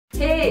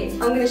Hey, I'm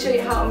going to show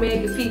you how to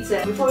make a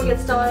pizza. Before we get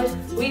started,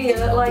 we need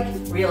to look like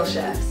real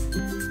chefs.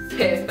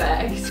 Perfect.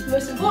 The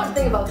most important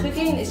thing about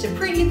cooking is to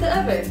preheat the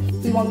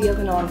oven. We want the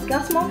oven on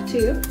gas mark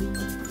 2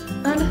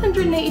 and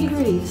 180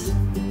 degrees.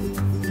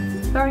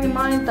 Bearing in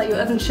mind that your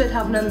oven should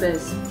have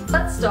numbers.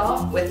 Let's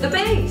start with the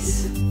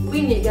base.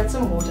 We need to get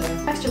some water,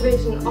 extra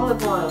virgin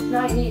olive oil.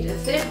 Now you need a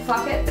third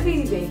packet of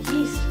easy bake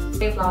yeast,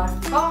 plain flour,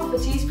 half a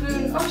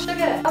teaspoon of sugar.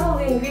 Add all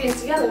the ingredients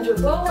together into a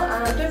bowl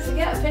and don't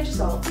forget a pinch of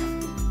salt.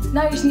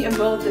 Now you just need to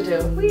mold the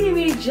dough.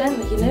 Really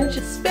gently, you know,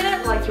 just spin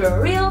it like you're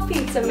a real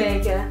pizza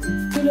maker.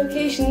 New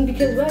location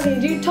because we're going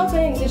to do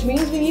toppings, which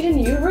means we need a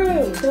new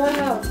room. So I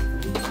have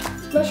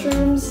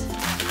mushrooms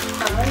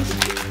and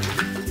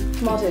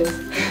tomatoes.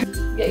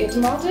 Get your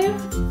tomato,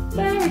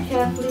 very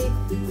carefully,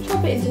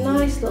 chop it into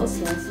nice little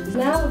slices.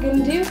 Now we're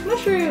going to do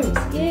mushrooms.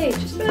 Yay,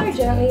 just very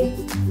gently,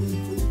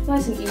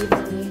 nice and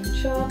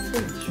evenly chop the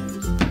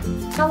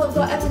mushrooms. Now that we've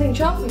got everything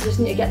chopped, we just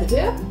need to get the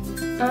dough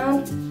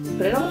and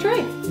put it on the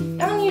tray.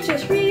 And you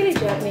just really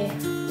gently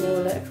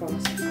roll it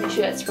across. Make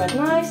sure it's spread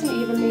nice and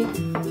evenly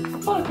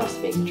all across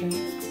the baking tray.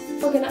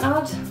 We're going to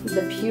add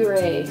the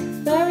puree.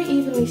 Very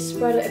evenly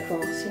spread it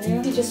across, you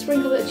know. You just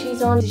sprinkle a bit of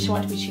cheese on, you just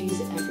want it to be cheese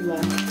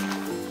everywhere.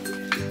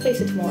 Place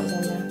the tomatoes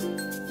on there.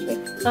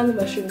 And the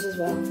mushrooms as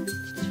well.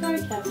 Just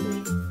very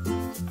carefully.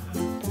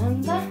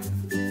 And that.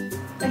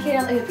 Okay,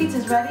 now that your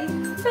pizza's ready,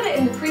 put it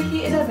in the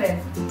preheated oven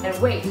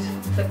and wait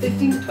for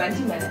 15 to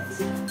 20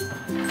 minutes.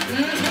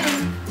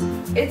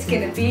 It's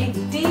gonna be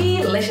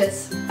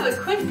delicious. Have a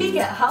quick peek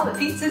at how the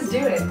pizza's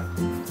doing.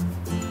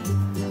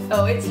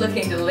 Oh, it's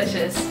looking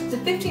delicious. The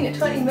 15 to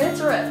 20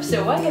 minutes are up,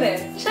 so we're gonna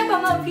check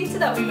on that pizza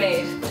that we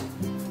made.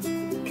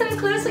 Come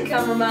closer,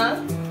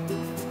 cameraman.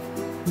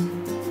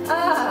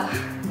 Ah,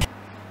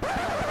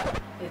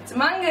 it's a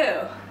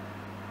mango.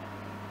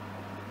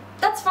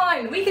 That's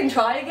fine, we can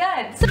try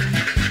again.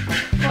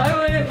 Why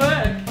won't it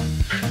work?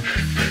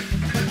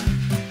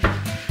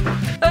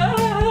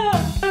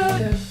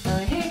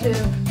 I hate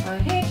to.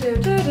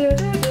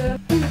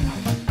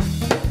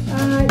 I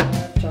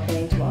love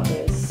chopping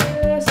tomatoes so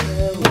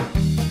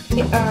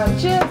and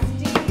just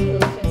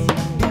delicious.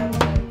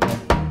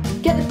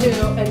 Get the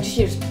dough and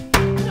just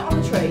put it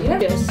on the tray, you know?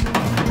 Just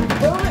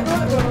roll it.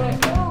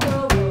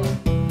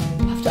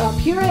 After our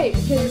puree,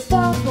 because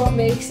that's what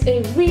makes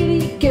a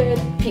really good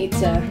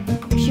pizza.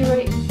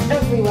 Puree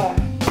everywhere.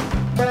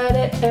 Spread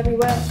it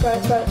everywhere.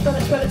 Spread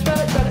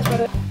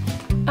it.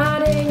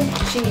 Adding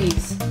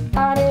cheese.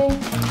 Adding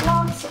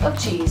lots of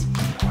cheese.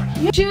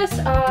 You just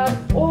add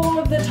all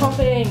of the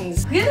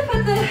toppings. We're gonna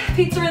put the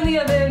pizza in the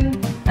oven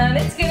and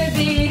it's gonna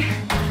be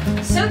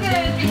so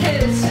good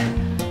because,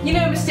 you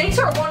know, mistakes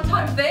are a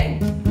one-time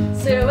thing.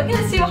 So we're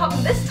gonna see what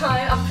happens this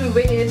time after we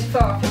waited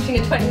for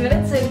 15 to 20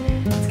 minutes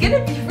and it's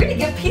gonna be really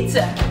good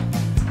pizza.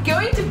 It's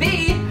going to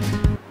be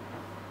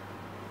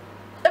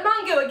a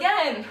mango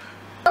again.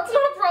 That's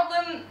not a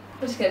problem.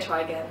 We're just gonna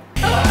try again.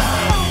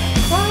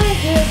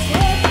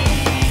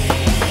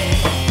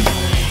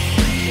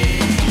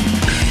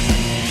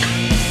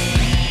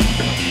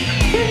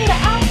 You're gonna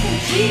add some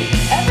cheese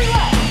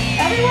everywhere.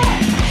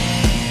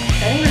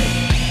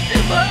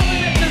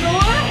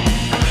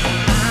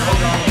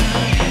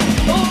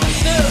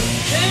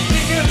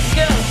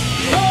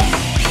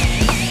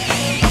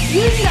 You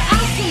need to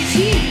add some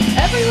cheese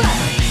everywhere.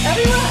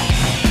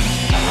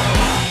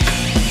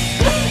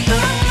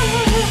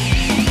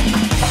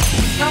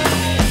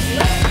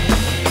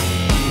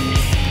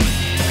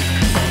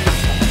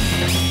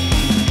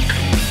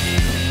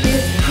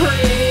 It's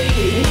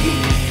pretty.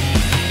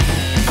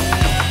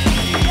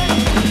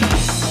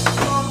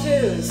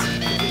 Tomatoes.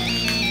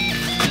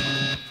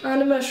 And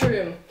a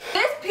mushroom.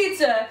 This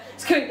pizza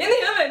is going in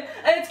the oven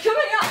and it's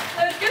coming up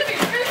and it's going to be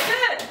really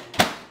good.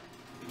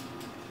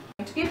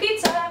 To be a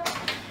pizza.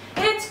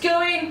 It's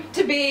going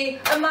to be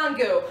a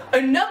mango.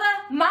 Another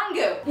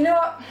mango. You know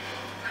what?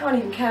 I don't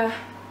even care.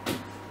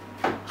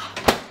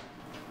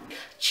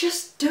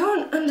 Just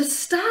don't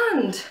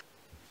understand.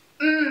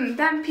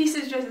 Them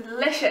pieces are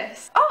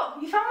delicious. Oh,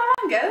 you found my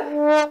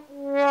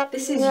mango?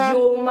 This is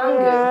your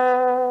mango.